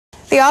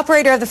The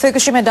operator of the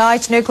Fukushima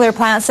Daiichi nuclear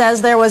plant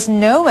says there was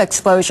no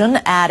explosion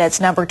at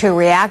its number 2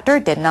 reactor,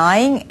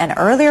 denying an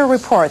earlier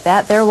report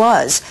that there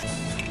was.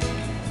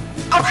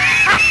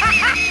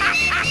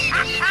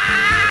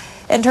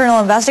 Internal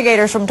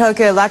investigators from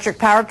Tokyo Electric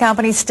Power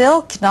Company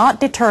still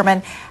cannot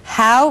determine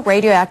how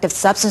radioactive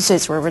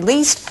substances were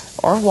released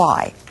or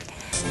why.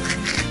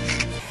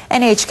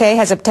 NHK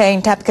has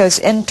obtained TEPCO's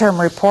interim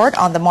report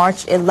on the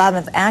March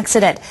 11th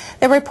accident.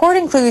 The report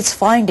includes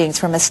findings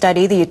from a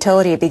study the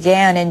utility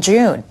began in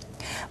June.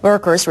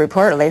 Workers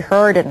reportedly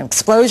heard an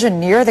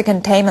explosion near the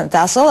containment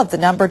vessel of the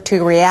number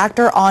 2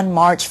 reactor on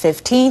March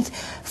 15th,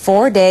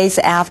 4 days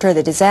after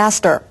the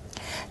disaster.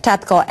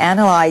 TEPCO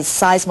analyzed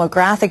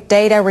seismographic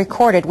data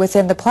recorded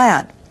within the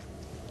plant.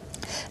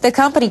 The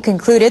company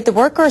concluded the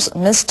workers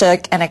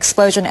mistook an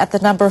explosion at the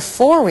number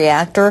 4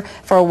 reactor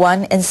for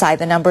one inside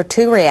the number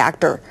 2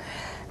 reactor.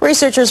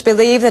 Researchers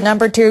believe the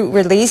number 2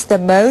 released the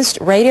most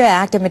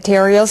radioactive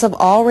materials of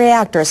all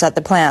reactors at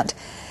the plant.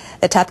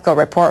 The TEPCO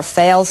report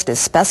fails to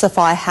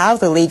specify how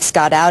the leaks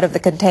got out of the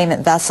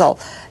containment vessel.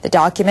 The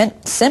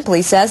document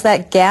simply says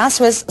that gas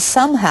was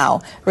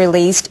somehow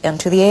released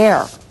into the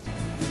air.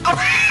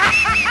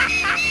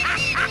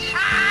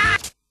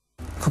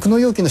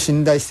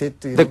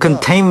 The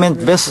containment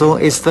vessel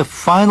is the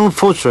final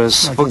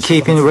fortress for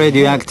keeping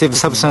radioactive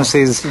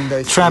substances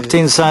trapped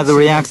inside the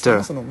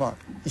reactor.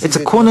 It's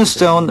a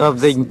cornerstone of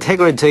the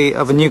integrity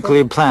of a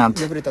nuclear plant.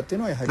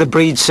 The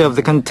breach of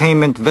the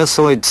containment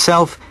vessel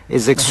itself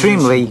is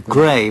extremely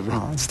grave.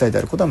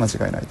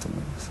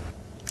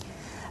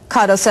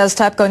 Kato says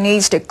TEPCO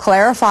needs to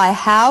clarify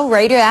how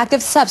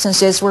radioactive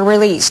substances were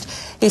released.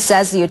 He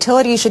says the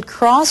utility should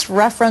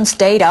cross-reference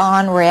data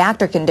on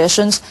reactor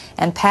conditions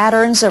and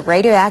patterns of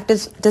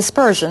radioactive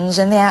dispersions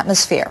in the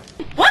atmosphere.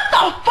 What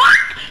the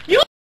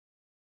fuck?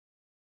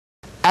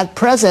 At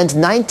present,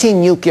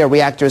 19 nuclear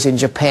reactors in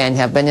Japan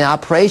have been in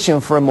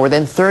operation for more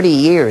than 30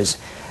 years.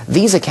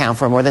 These account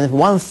for more than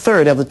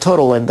 1/3 of the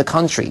total in the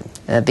country.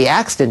 The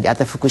accident at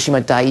the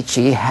Fukushima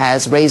Daiichi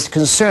has raised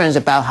concerns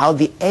about how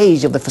the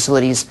age of the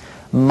facilities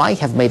might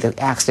have made the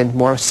accident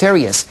more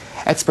serious.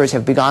 Experts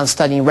have begun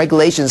studying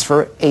regulations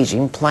for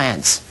aging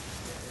plants.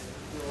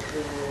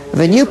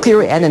 The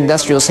Nuclear and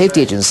Industrial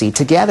Safety Agency,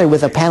 together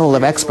with a panel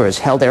of experts,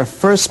 held their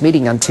first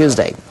meeting on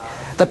Tuesday.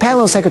 The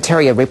panel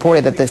secretariat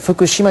reported that the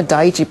Fukushima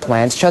Daiichi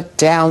plant shut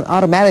down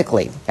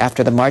automatically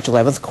after the March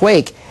 11th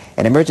quake,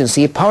 and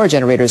emergency power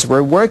generators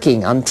were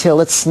working until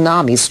a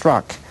tsunami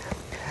struck.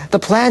 The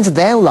plant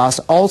then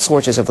lost all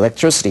sources of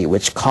electricity,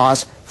 which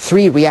caused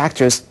 3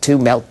 reactors to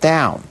melt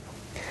down.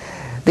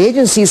 The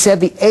agency said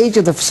the age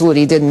of the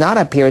facility did not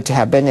appear to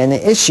have been an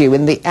issue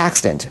in the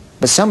accident,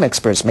 but some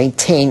experts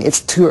maintain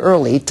it's too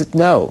early to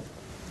know.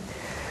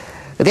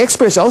 The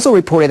experts also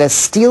reported that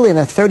steel in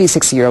a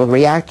 36-year-old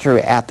reactor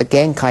at the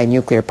Genkai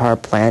nuclear power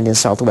plant in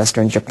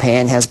southwestern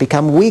Japan has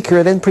become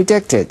weaker than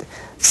predicted.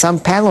 Some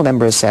panel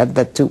members said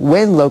that to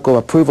win local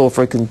approval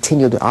for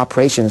continued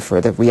operations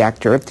for the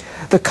reactor,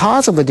 the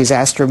cause of the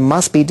disaster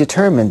must be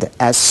determined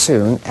as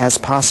soon as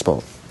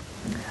possible.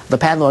 The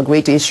panel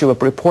agreed to issue a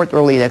report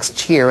early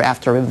next year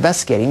after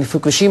investigating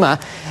Fukushima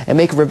and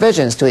make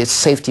revisions to its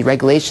safety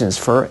regulations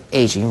for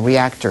aging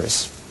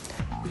reactors.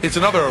 It's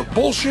another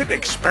bullshit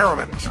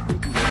experiment.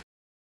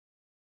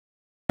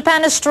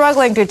 Japan is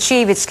struggling to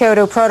achieve its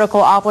Kyoto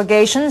Protocol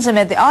obligations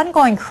amid the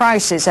ongoing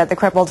crisis at the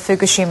crippled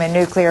Fukushima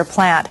nuclear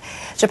plant.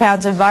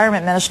 Japan's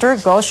Environment Minister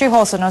Goshi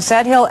Hosono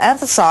said he'll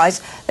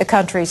emphasize the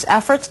country's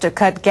efforts to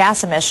cut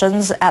gas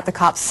emissions at the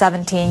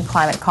COP17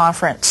 climate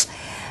conference.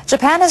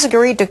 Japan has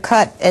agreed to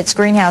cut its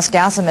greenhouse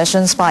gas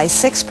emissions by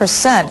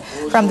 6%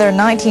 from their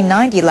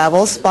 1990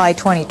 levels by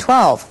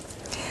 2012.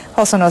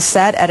 Hosono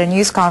said at a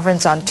news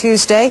conference on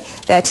Tuesday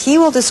that he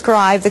will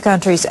describe the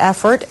country's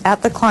effort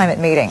at the climate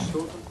meeting.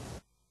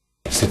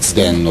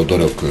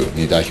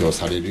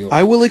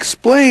 I will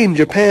explain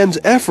Japan's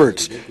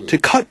efforts to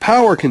cut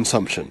power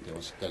consumption,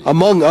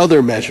 among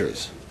other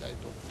measures.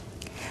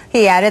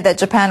 He added that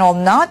Japan will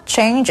not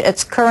change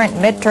its current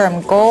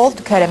midterm goal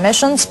to cut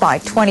emissions by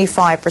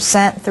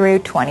 25% through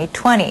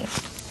 2020.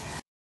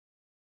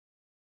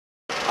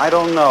 I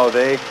don't know.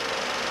 They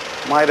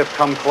might have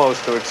come close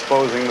to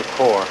exposing the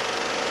core.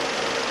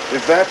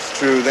 If that's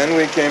true, then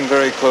we came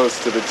very close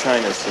to the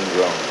China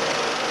syndrome.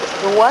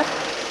 The what?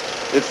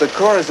 If the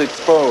core is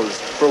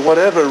exposed, for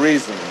whatever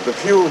reason, the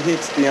fuel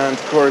heats beyond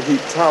core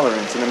heat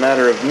tolerance in a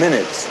matter of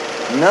minutes.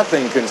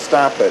 Nothing can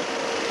stop it.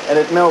 And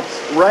it melts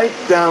right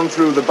down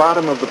through the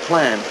bottom of the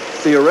plant,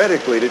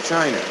 theoretically to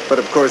China. But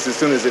of course, as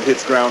soon as it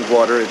hits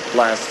groundwater, it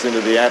blasts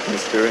into the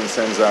atmosphere and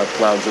sends out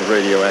clouds of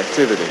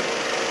radioactivity.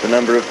 The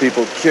number of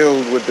people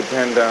killed would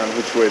depend on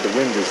which way the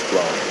wind is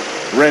blowing.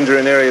 Render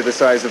an area the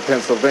size of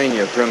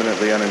Pennsylvania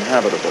permanently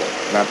uninhabitable,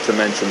 not to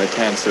mention the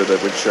cancer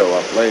that would show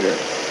up later.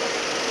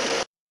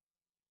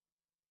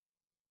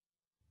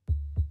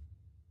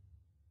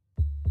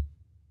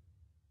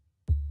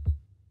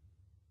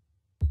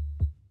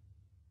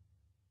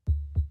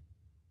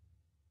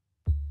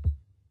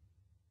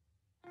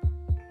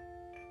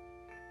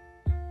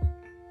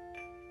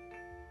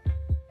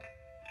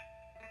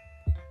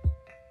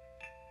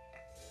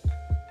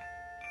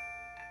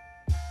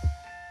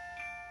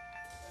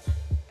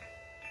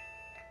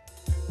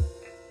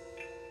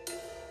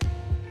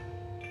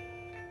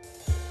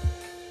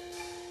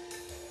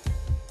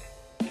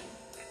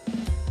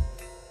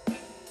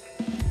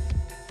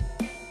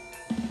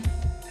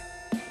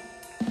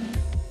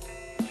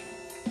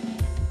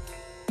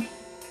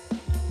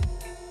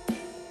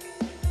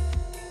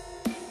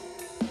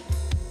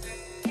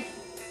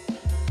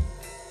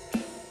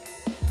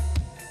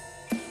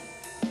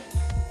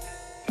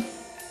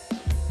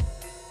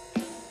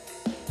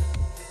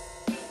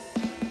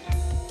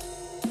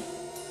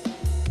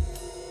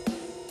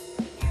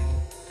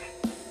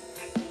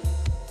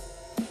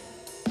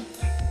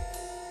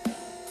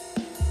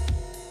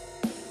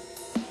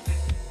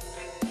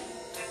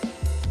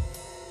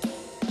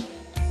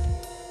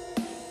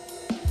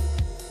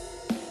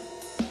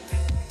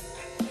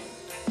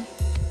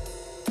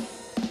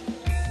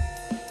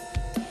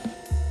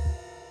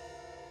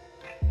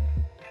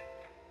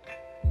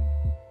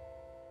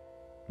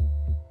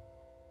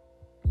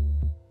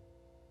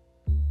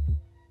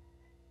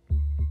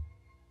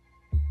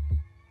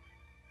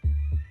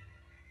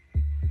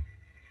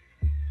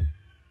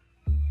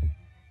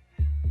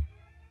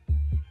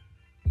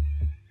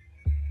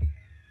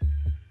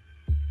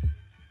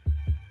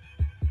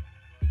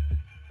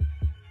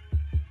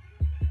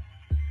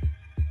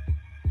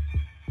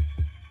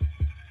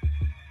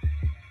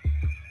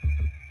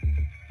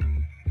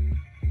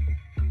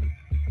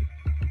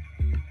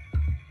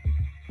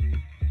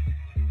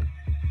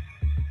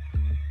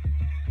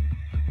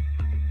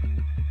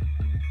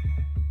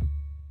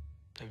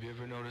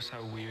 notice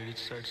how weird it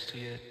starts to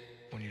get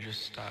when you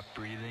just stop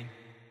breathing?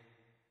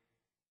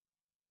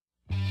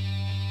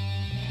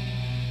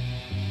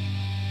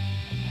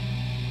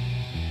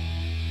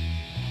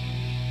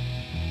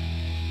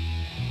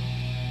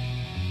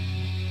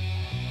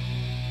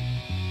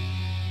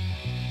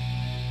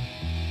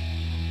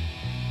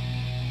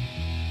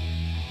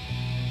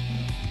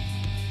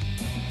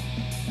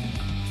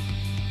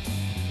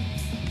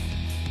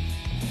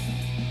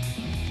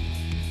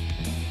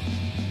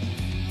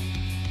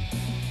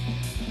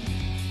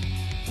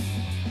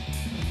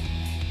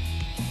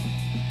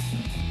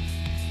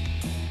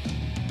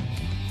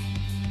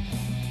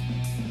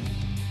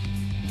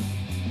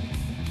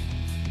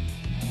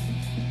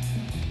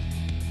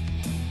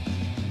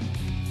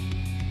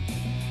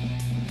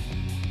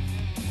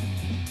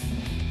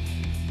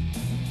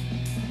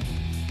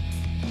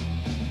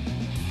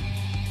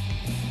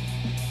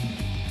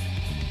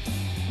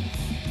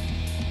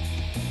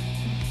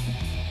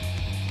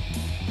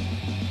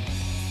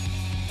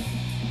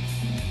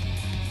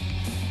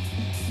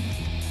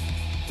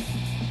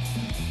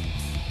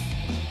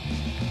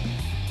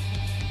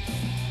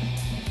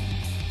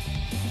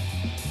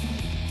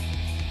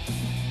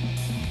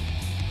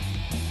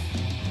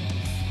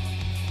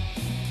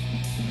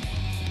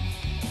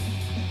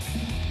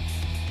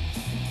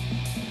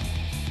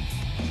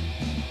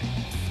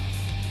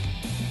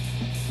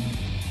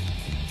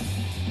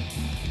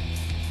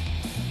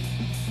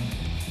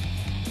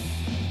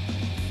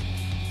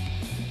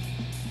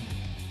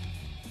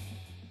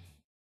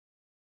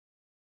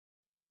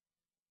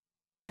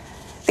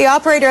 The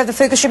operator of the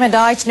Fukushima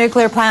Daiichi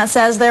nuclear plant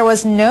says there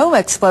was no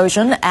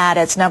explosion at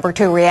its number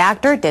 2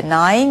 reactor,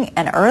 denying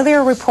an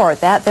earlier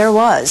report that there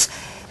was.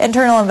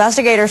 Internal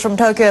investigators from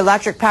Tokyo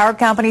Electric Power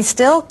Company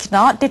still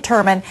cannot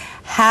determine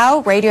how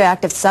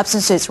radioactive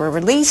substances were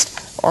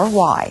released or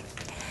why.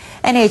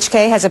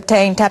 NHK has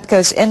obtained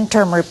TEPCO's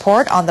interim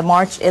report on the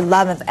March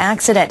 11th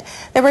accident.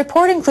 The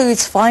report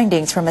includes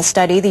findings from a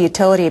study the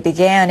utility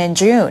began in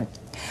June.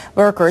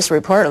 Workers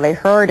reportedly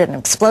heard an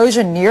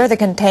explosion near the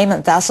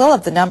containment vessel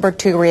of the number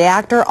 2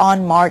 reactor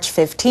on March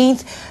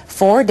 15th,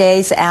 4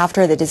 days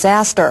after the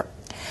disaster.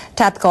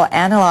 TEPCO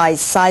analyzed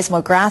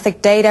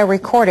seismographic data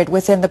recorded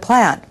within the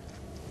plant.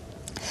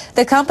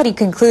 The company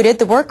concluded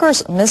the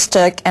workers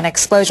mistook an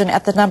explosion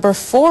at the number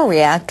 4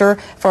 reactor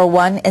for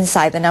one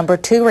inside the number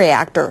 2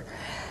 reactor.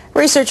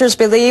 Researchers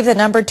believe the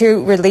number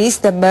 2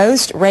 released the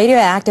most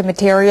radioactive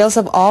materials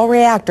of all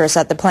reactors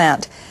at the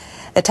plant.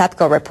 The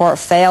TEPCO report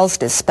fails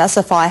to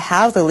specify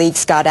how the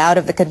leaks got out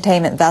of the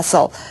containment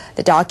vessel.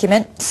 The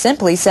document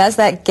simply says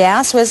that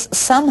gas was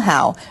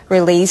somehow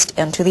released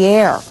into the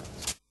air.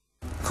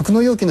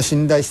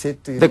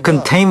 The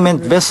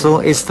containment vessel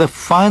is the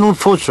final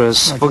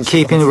fortress for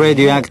keeping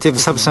radioactive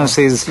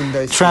substances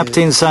trapped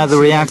inside the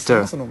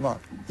reactor.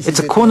 It's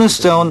a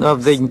cornerstone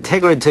of the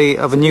integrity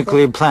of a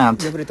nuclear plant.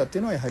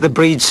 The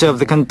breach of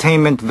the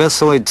containment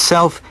vessel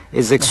itself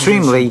is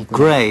extremely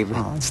grave.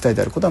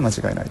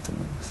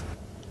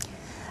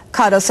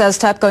 Kato says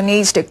TEPCO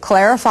needs to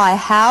clarify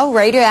how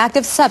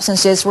radioactive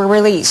substances were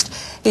released.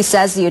 He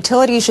says the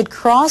utility should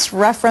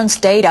cross-reference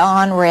data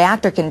on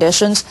reactor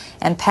conditions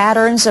and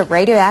patterns of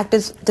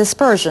radioactive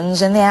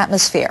dispersions in the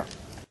atmosphere.